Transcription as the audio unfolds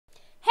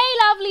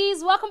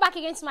lovelies, welcome back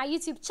again to my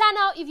YouTube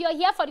channel. If you're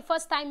here for the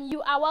first time,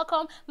 you are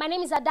welcome. My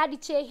name is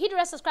Adadiche. Hit the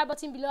red subscribe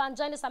button below and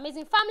join this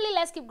amazing family.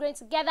 Let's keep growing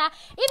together.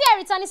 If you're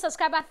a returning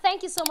subscriber,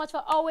 thank you so much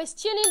for always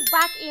tuning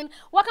back in.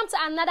 Welcome to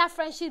another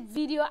friendship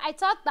video. I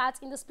thought that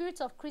in the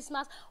spirit of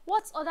Christmas,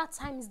 what other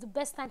time is the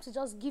best time to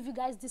just give you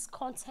guys this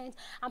content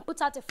and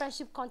put out a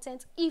friendship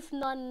content, if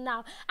not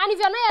now? And if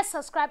you're not yet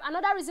subscribed,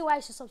 another reason why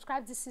you should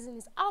subscribe this season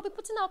is I'll be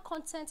putting out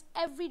content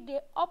every day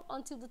up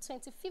until the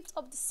 25th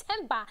of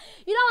December.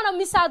 You don't want to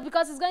miss out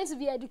because it's going to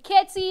be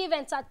educative,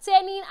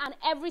 entertaining, and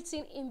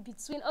everything in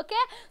between, okay?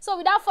 So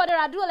without further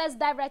ado, let's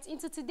dive right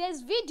into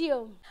today's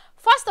video.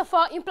 First of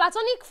all, in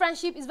platonic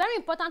friendship, it's very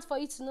important for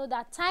you to know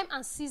that time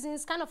and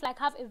seasons kind of like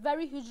have a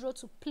very huge role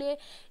to play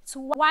to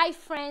why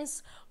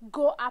friends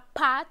go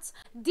apart.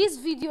 This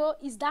video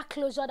is that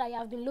closure that you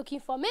have been looking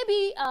for. Maybe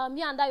you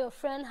and that your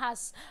friend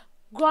has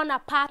grown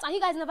apart and you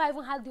guys never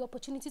even had the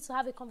opportunity to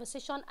have a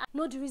conversation and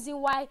know the reason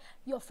why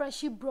your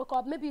friendship broke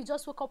up. Maybe you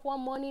just woke up one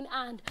morning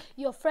and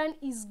your friend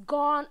is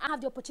gone and have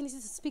the opportunity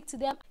to speak to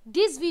them.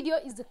 This video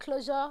is the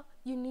closure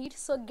you need.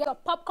 So get your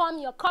popcorn,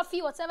 your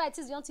coffee, whatever it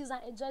is you want to use and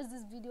enjoy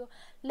this video.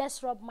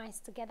 Let's rub minds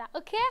together,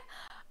 okay?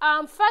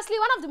 Firstly,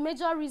 one of the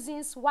major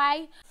reasons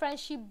why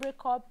friendship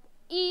break up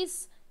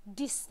is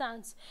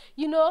distance.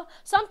 You know,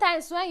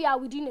 sometimes when you are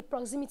within a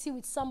proximity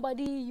with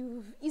somebody,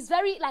 it's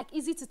very like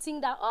easy to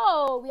think that,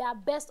 oh, we are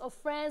best of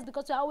friends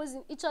because we're always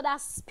in each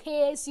other's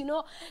space, you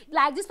know,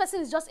 like this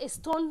person is just a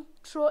stone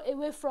throw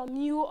away from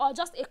you or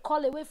just a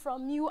call away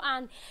from you,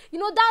 and you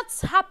know,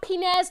 that's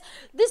happiness.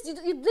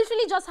 You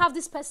literally just have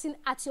this person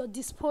at your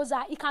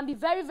disposal. It can be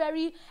very,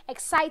 very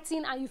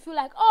exciting and you feel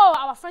like, oh,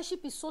 our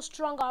friendship is so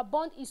strong, our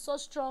bond is so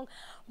strong.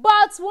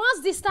 But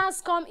once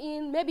distance come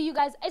in, maybe you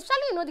guys,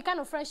 especially, you know, the kind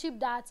of friendship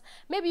that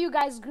maybe you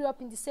guys grew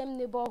up in the same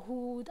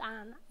neighborhood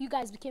and you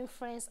guys became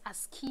friends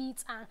as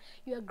kids and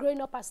you are growing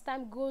up as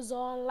time goes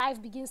on,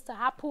 life begins to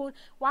happen,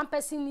 one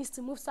person needs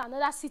to move to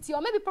another city,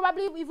 or maybe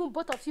probably even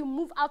both of you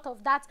move out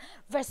of that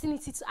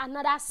vicinity to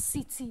another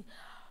city.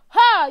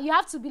 You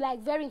have to be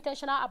like very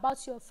intentional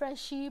about your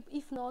friendship.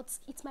 If not,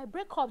 it might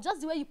break up.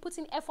 Just the way you put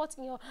in effort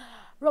in your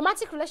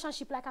romantic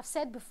relationship, like I've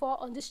said before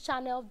on this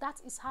channel,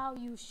 that is how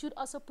you should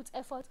also put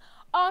effort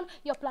on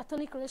your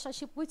platonic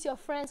relationship with your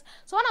friends.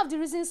 So one of the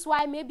reasons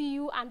why maybe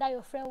you and that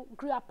your friend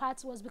grew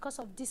apart was because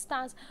of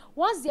distance.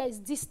 Once there is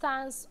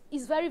distance,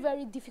 it's very,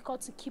 very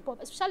difficult to keep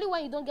up, especially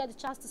when you don't get the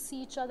chance to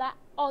see each other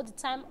all the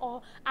time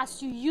or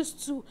as you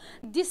used to.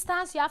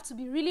 Distance, you have to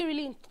be really,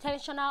 really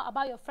intentional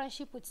about your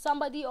friendship with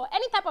somebody or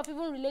any type of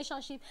even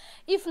relationship.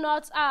 If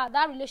not,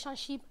 that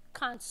relationship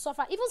can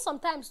suffer. Even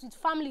sometimes with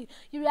family,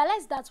 you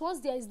realize that once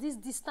there is this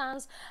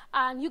distance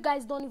and you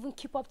guys don't even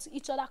keep up to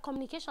each other,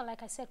 communication,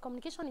 like I said,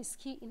 communication is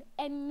key in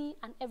any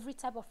and every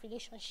type of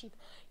relationship,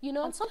 you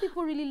know. And some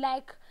people really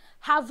like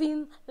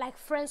having like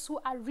friends who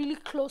are really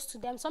close to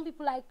them. Some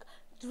people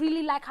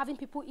really like having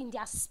people in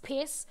their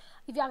space.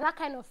 If you are that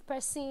kind of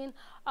person,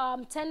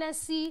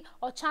 tendency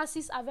or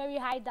chances are very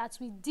high that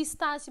with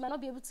distance you might not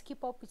be able to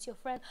keep up with your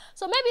friend.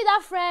 So maybe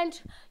that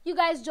friend, you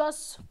guys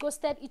just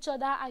ghosted each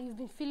other and you've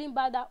been feeling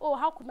bad that, oh,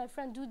 how could my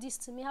friend do this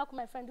to me, how could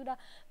my friend do that?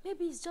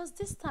 Maybe it's just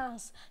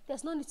distance.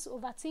 There's no need to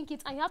overthink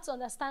it, and you have to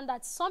understand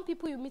that some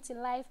people you meet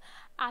in life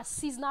are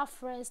seasonal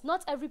friends.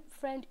 Not every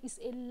friend is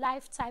a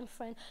lifetime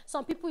friend.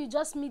 Some people you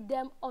just meet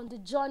them on the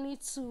journey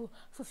to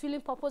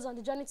fulfilling purpose, on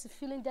the journey to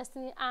fulfilling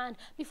destiny, and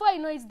before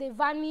you know it, they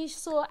vanish.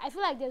 So I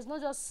feel like there's no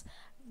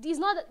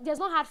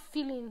hard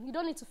feeling. You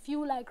don't need to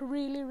feel like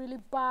really, really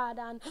bad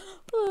and,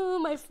 oh,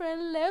 my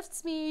friend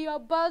left me, you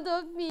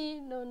abandoned me.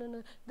 No,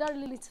 you don't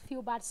really need to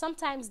feel bad.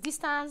 Sometimes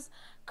distance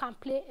can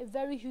play a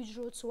very huge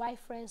role to why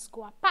friends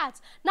go apart.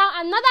 Now,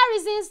 another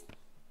reason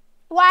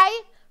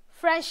why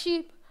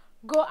friendship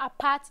go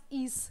apart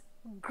is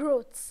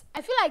growth.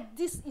 I feel like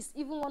this is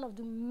even one of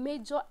the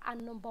major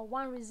and number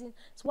one reasons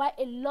why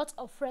a lot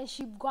of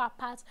friendship go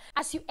apart.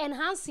 As you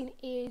enhance in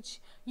age,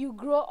 you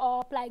grow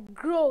up. Like,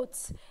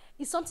 growth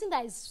is something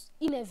that is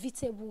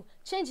inevitable.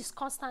 Change is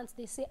constant,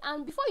 they say,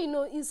 and before you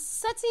know, in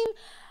certain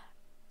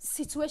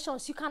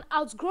situations you can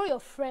outgrow your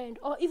friend,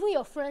 or even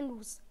your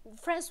friends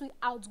will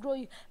outgrow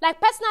you.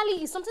 Like,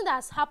 personally, it's something that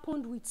has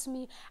happened with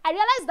me. I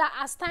realized that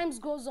as times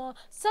goes on,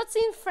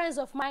 certain friends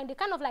of mine, they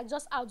kind of like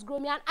just outgrow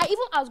me, and I even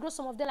outgrow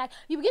some of them. Like,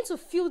 you begin to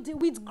feel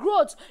with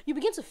growth, you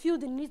begin to feel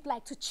the need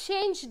like to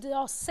change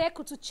your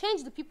circle, to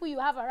change the people you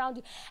have around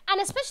you, and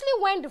especially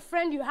when the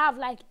friend you have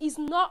like is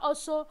not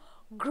also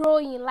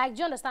growing. Like, do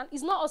you understand?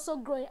 It's not also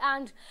growing,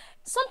 and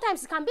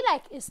sometimes it can be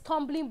like a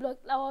stumbling block.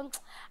 I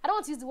don't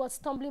want to use the word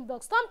stumbling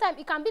block. Sometimes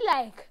it can be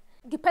like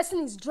the person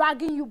is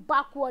dragging you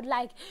backward.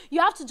 Like, you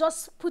have to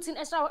just put in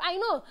extra work. I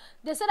know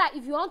they say that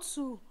if you want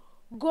to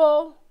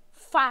go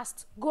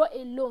fast, go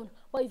alone,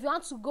 but if you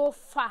want to go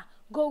far,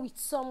 go with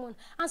someone.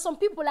 And some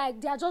people,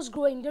 like, they are just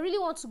growing, they really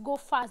want to go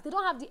fast, they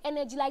don't have the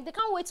energy, like they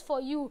can't wait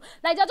for you,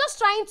 like they're just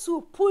trying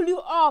to pull you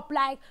up,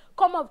 like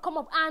come up.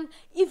 And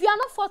if you are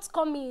not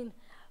forthcoming,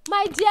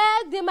 my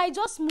dear, they might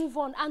just move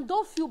on, and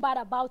don't feel bad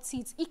about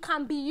it. It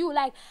can be you.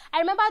 Like, I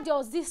remember there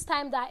was this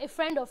time that a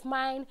friend of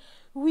mine,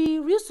 we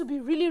used to be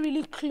really,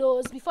 really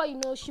close. Before you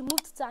know, she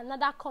moved to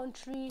another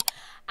country,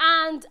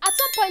 and at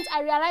some point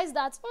I realized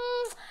that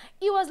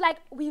it was like,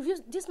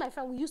 my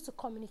friend, we used to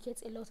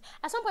communicate a lot.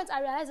 At some point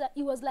I realized that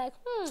it was like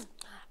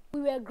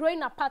we were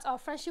growing apart, our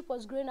friendship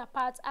was growing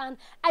apart, and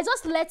I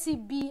just let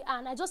it be,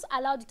 and I just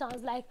allowed it. And I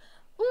was like,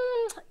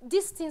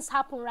 these things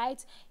happen,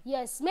 right?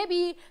 Yes,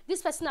 maybe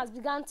this person has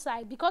begun to,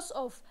 like, because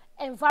of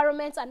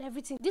environment and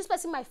everything, this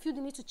person might feel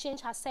the need to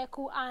change her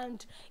circle,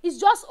 and it's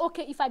just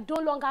okay if I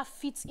no longer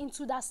fit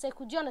into that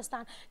circle. Do you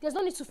understand? There's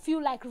no need to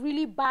feel like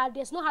really bad.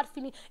 There's no hard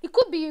feeling. It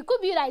could be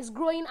that it's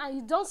growing, and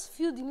you don't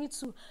feel the need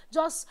to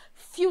just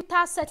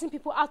filter certain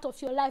people out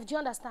of your life. Do you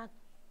understand?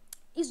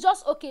 It's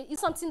just okay. It's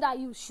something that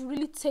you should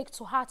really take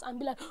to heart and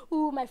be like,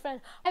 oh, my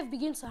friend, life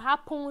begins to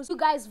happen. You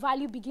guys'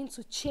 value begin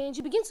to change.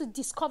 You begin to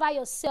discover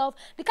yourself.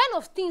 The kind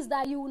of things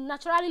that you would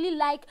naturally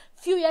like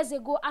few years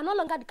ago are no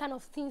longer the kind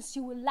of things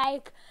you will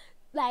like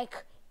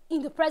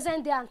in the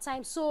present day and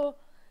time. So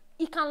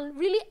it can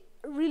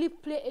really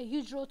play a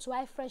huge role to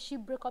why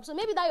friendship break up. So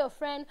maybe that your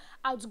friend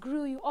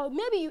outgrew you, or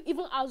maybe you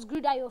even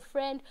outgrew that your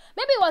friend.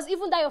 Maybe it was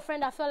even that your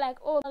friend that felt like,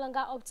 oh, no longer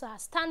up to her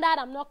standard,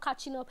 I'm not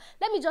catching up,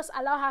 let me just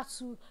allow her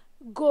to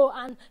go,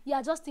 and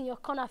you're just in your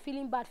corner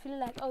feeling bad, feeling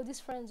like, oh, this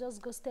friend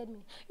just ghosted me.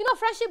 You know,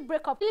 friendship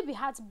breakup really be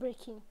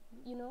heartbreaking.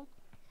 You know,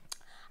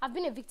 I've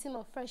been a victim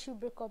of friendship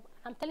breakup.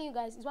 I'm telling you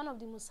guys, it's one of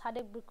the most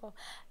heartache breakup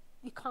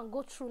you can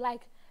go through.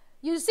 Like,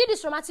 you see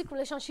this romantic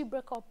relationship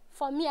breakup,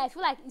 for me, I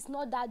feel like it's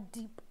not that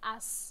deep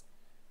as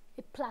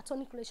a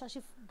platonic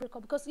relationship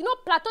breakup, because you know,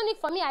 platonic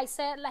for me, I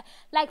said,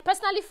 like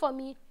personally for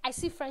me, I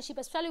see friendship,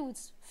 especially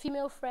with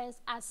female friends,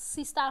 as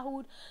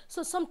sisterhood.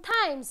 So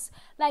sometimes,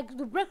 like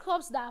the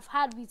breakups that I've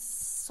had with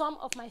some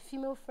of my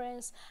female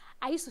friends,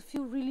 I used to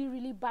feel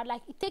really bad.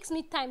 Like, it takes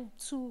me time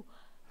to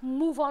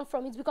move on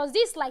from it, because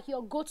this is like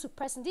your go-to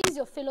person. This is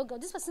your fellow girl.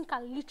 This person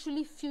can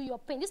literally feel your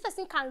pain. This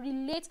person can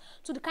relate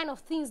to the kind of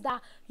things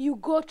that you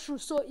go through.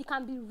 So it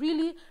can be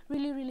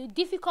really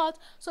difficult.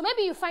 So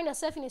maybe you find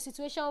yourself in a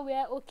situation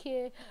where,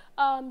 okay,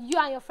 you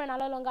and your friend are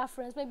no longer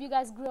friends. Maybe you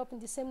guys grew up in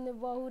the same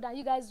neighborhood, and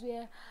you guys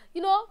were,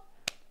 you know,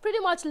 pretty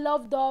much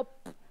loved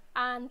up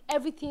and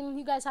everything.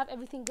 You guys have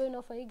everything going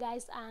on for you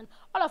guys, and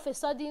all of a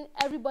sudden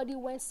everybody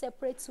went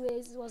separate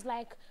ways. It was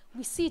like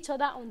we see each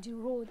other on the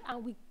road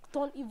and we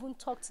don't even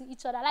talk to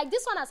each other. Like,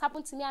 this one has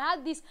happened to me. I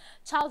had this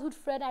childhood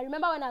friend. I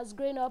remember when I was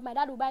growing up, my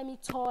dad would buy me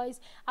toys.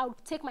 I would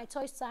take my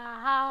toys to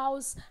her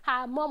house.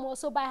 Her mom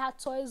also buy her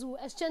toys. We'll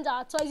exchange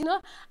our toys. You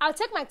know, I'll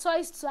take my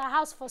toys to her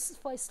house for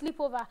a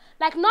sleepover.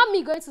 Like, not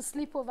me going to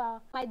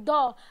sleepover. My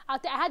doll. I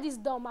had this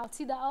doll,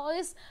 Maltida. I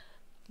always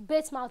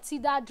bait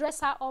Maltida, dress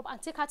her up,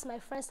 and take her to my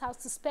friend's house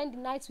to spend the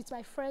night with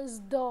my friend's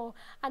doll.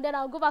 And then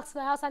I'll go back to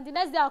my house, and the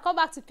next day I'll come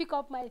back to pick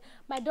up my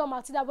doll,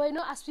 Maltida. But you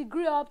know, as we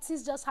grew up,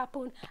 things just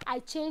happened. I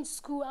changed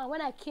school, and when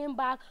I came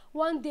back,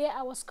 one day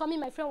I was coming,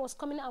 my friend was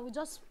coming, and we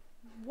just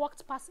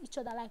walked past each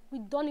other like we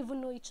don't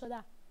even know each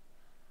other.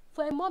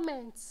 For a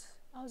moment,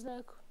 I was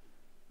like,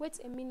 wait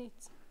a minute.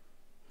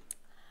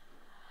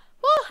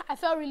 Oh, I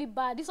felt really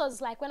bad. This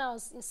was like when I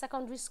was in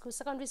secondary school.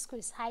 Secondary school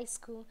is high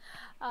school.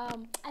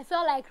 I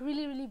felt like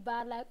really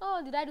bad. Like,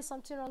 oh, did I do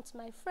something wrong to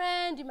my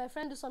friend? Did my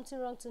friend do something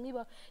wrong to me?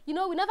 But, you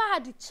know, we never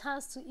had the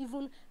chance to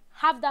even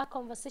have that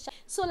conversation.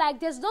 So, like,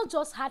 there's not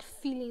just hard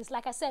feelings.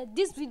 Like I said,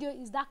 this video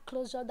is that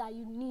closure that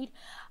you need.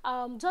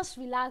 Just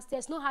relax.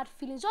 There's no hard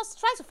feelings. Just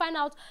try to find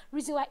out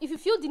reason why. If you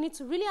feel the need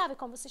to really have a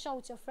conversation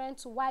with your friend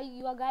to why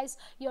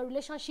your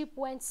relationship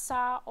went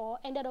sour or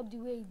ended up the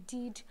way it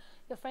did,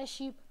 your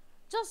friendship,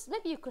 just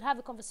maybe you could have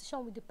a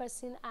conversation with the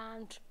person,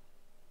 and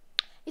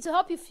it will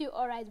help you feel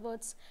all right,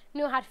 but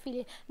no hard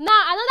feeling.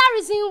 Now, another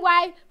reason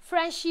why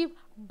friendship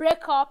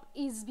break up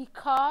is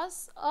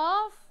because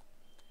of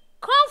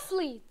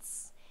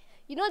conflicts.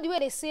 You know the way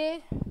they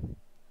say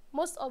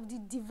most of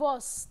the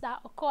divorce that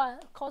occur are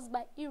caused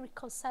by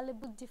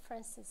irreconcilable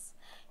differences.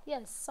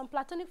 Yes, some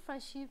platonic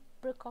friendship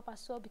break up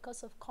as well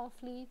because of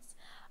conflicts,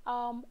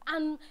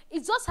 and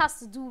it just has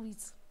to do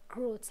with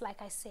growth, like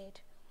I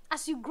said.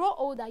 As you grow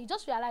older, you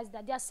just realize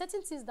that there are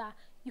certain things that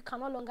you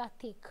can no longer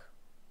take.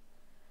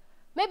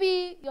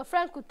 Maybe your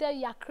friend could tell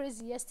you are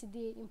crazy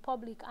yesterday in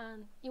public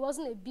and it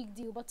wasn't a big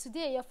deal. But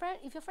today,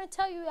 if your friend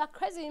tell you are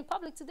crazy in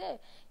public today,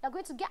 you're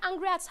going to get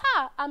angry at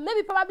her and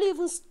maybe probably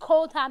even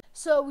scold her.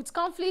 So with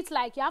conflict,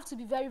 like, you have to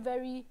be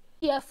very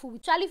careful.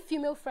 With actually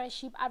female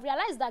friendship, I've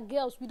realized that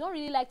girls, we don't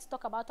really like to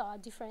talk about our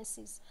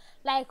differences.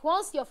 Like,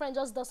 once your friend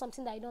just does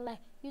something that you don't like,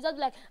 you just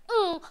be like,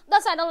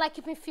 that's why I don't like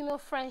keeping female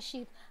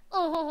friendship.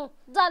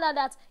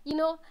 That. You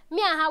know,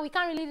 me and her, we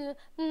can't really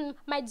do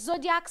my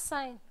zodiac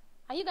sign.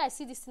 And you guys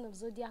see this thing of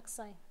zodiac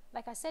sign.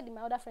 Like I said in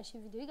my other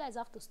friendship video, you guys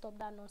have to stop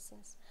that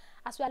nonsense.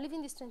 As we are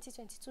living this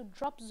 2022,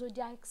 drop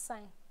zodiac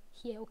sign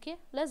here, okay?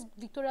 Let's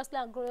victoriously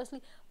and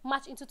gloriously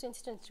march into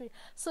 2023.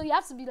 So you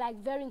have to be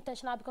like very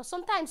intentional, because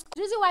sometimes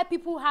the reason why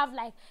people have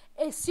like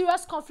a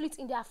serious conflict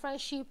in their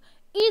friendship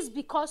is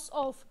because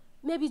of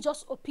maybe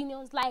just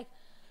opinions. Like,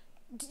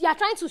 you are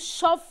trying to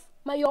shove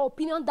your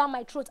opinion down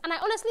my throat. And I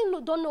honestly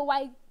don't know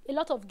why a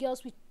lot of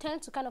girls, we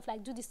tend to kind of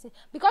like do this thing,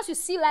 because you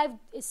see life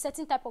a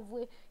certain type of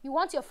way. You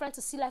want your friend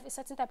to see life a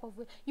certain type of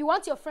way. You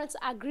want your friend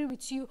to agree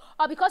with you,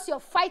 or because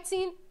you're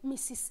fighting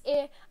Mrs.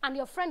 A and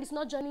your friend is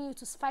not joining you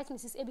to fight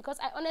Mrs. A, because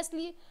I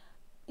honestly,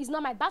 it's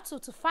not my battle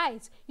to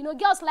fight. You know,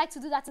 girls like to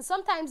do that, and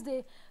sometimes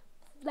they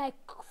like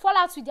fall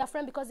out with their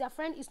friend because their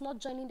friend is not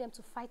joining them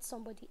to fight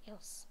somebody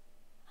else.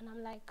 And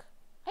I'm like,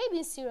 are you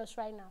being serious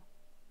right now?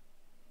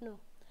 No.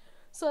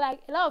 So like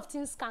a lot of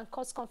things can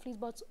cause conflict,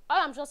 but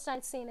all I'm just trying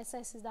to say in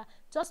essence is that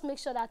just make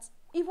sure that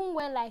even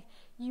when like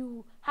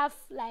you have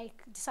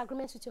like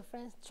disagreements with your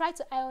friends, try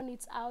to iron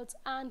it out,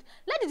 and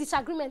let the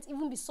disagreement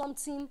even be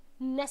something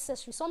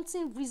necessary,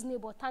 something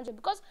reasonable, tangible.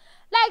 Because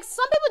like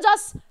some people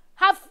just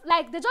have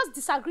like, they just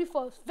disagree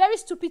for very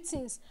stupid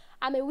things.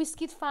 I'm a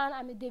Wizkid fan,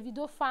 I'm a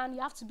Davido fan,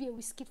 you have to be a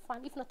Wizkid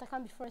fan, if not I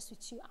can't be friends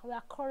with you, and we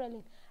are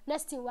quarreling.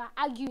 Next thing, we are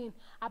arguing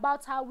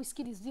about how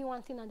Wizkid is doing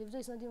one thing and Davido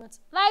is not doing one thing.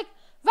 Like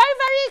very,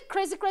 very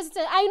crazy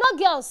thing. And you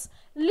know, girls,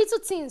 little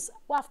things,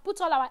 we have put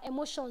all our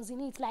emotions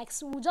in it. Like,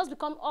 so we'll just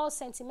become all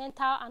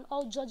sentimental and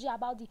all judgy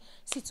about the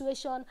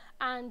situation,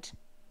 and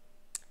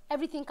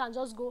everything can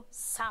just go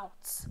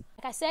south.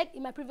 Like I said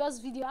in my previous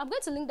video, I'm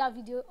going to link that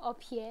video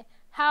up here,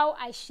 how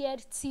I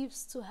shared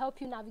tips to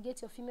help you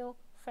navigate your female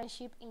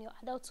friendship in your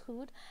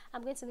adulthood.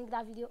 I'm going to link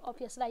that video up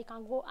here so that you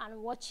can go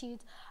and watch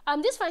it.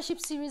 This friendship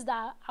series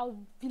that I'll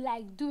be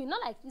like doing, not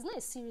like, it's not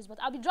a series, but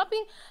I'll be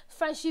dropping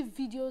friendship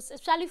videos,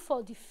 especially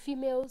for the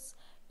females,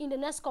 in the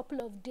next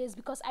couple of days,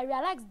 because I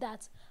realized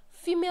that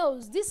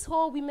females, this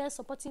whole women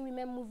supporting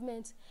women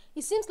movement,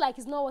 it seems like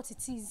it's not what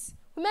it is.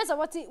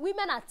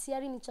 Women are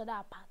tearing each other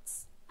apart.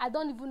 I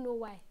don't even know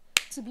why,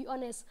 to be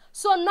honest.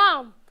 So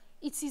now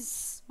it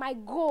is my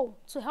goal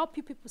to help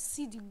you people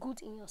see the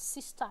good in your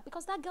sister,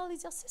 because that girl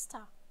is your sister,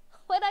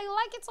 whether you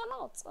like it or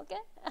not, okay?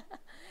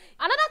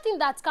 Another thing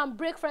that can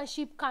break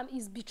friendship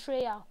is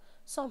betrayal.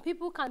 Some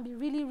people can be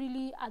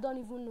really, I don't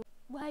even know.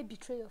 Why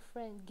betray your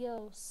friend?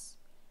 Girls,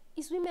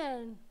 it's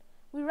women.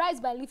 We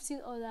rise by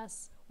lifting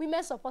others.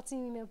 Women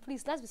supporting women.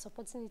 Please, let's be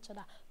supporting each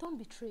other. Don't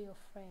betray your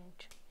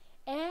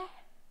friend.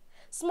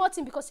 Small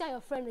thing, because you and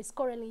your friend is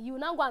quarreling, you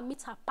now go and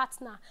meet her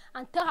partner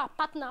and tell her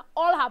partner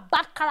all her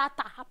bad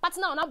character. Her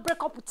partner will not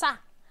break up with her.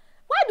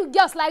 Why do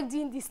girls like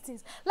doing these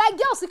things? Like,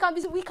 girls,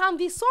 we can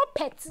be so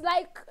petty.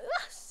 Like,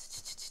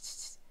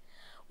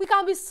 we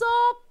can be so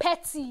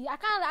petty.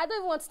 I don't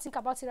even want to think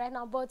about it right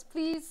now. But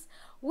please,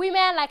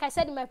 women, like I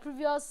said in my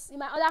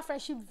other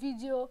friendship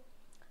video,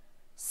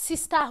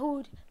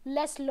 sisterhood,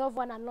 let's love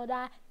one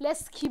another.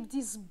 Let's keep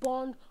this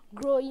bond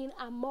growing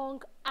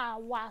among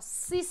our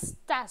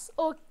sisters,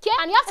 okay?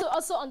 And you have to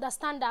also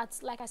understand that,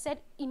 like I said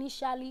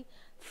initially,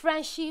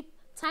 friendship,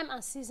 time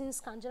and seasons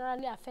can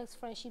generally affect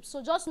friendship.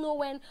 So just know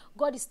when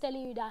God is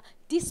telling you that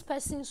this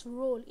person's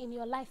role in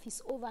your life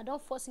is over.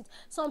 Don't force it.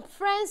 Some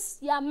friends,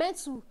 you are meant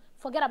to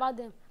forget about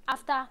them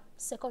after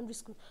secondary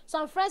school.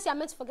 Some friends, you are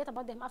meant to forget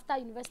about them after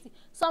university.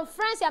 Some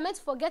friends, you are meant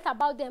to forget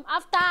about them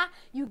after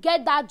you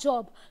get that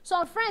job.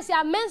 Some friends, you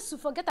are meant to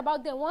forget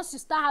about them once you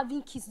start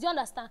having kids. Do you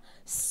understand?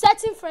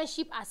 Certain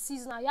friendship are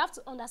seasonal. You have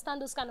to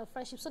understand those kind of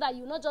friendships so that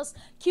you not just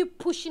keep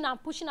pushing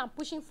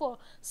for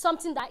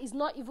something that is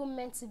not even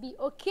meant to be,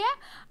 okay?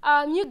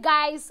 You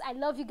guys, I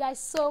love you guys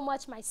so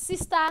much, my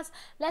sisters.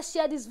 Let's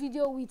share this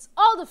video with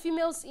all the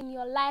females in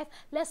your life.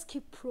 Let's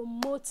keep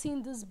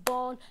promoting this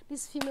bond,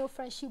 this female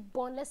friendship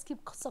bond. Let's keep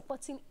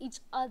supporting each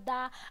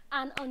other.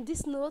 And on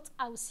this note,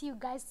 I will see you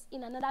guys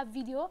in another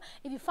video.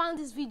 If you found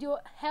this video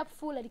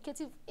helpful,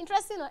 educative,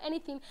 interesting, or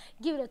anything,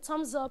 give it a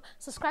thumbs up.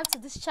 Subscribe to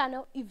this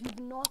channel if you've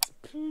not.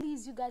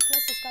 Please, you guys,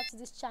 let's subscribe to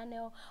this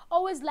channel.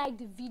 Always like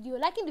the video.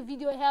 Liking the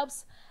video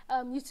helps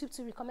YouTube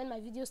to recommend my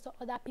videos to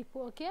other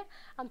people, okay?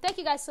 Thank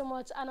you guys so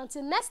much, and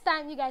until next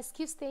time, you guys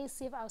keep staying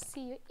safe. I'll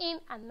see you in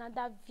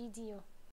another video.